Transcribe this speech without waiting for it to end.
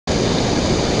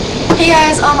Hey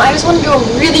guys, I just want to do a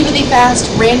really fast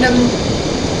random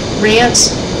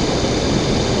rant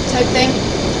type thing,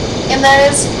 and that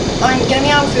is I'm gonna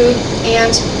be on food, and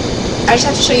I just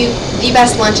have to show you the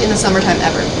best lunch in the summertime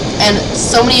ever. And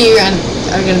so many of you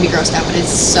are gonna be grossed out, but it's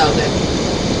so good.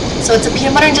 So it's a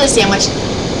peanut butter and jelly sandwich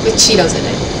with Cheetos in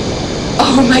it.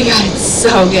 Oh my god, it's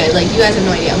so good. Like, you guys have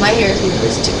no idea. My hair is really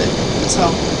stupid.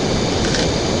 So,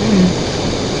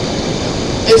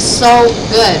 it's so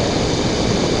good.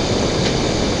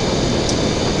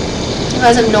 You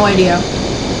guys have no idea.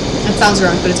 It sounds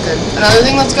gross, but it's good. Another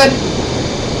thing that's good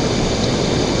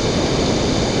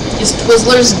is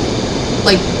Twizzlers.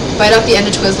 Like, bite off the end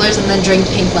of Twizzlers and then drink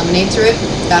pink lemonade through it.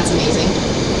 That's amazing.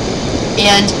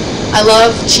 And I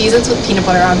love Cheez-Its with peanut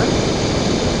butter on them.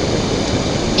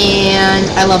 And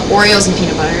I love Oreos and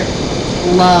peanut butter.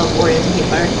 Love Oreos and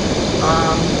peanut butter.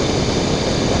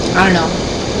 I don't know.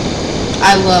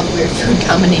 I love weird food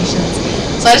combinations.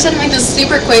 So I just had to make this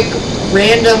super quick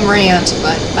random rant,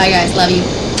 but bye guys, love you.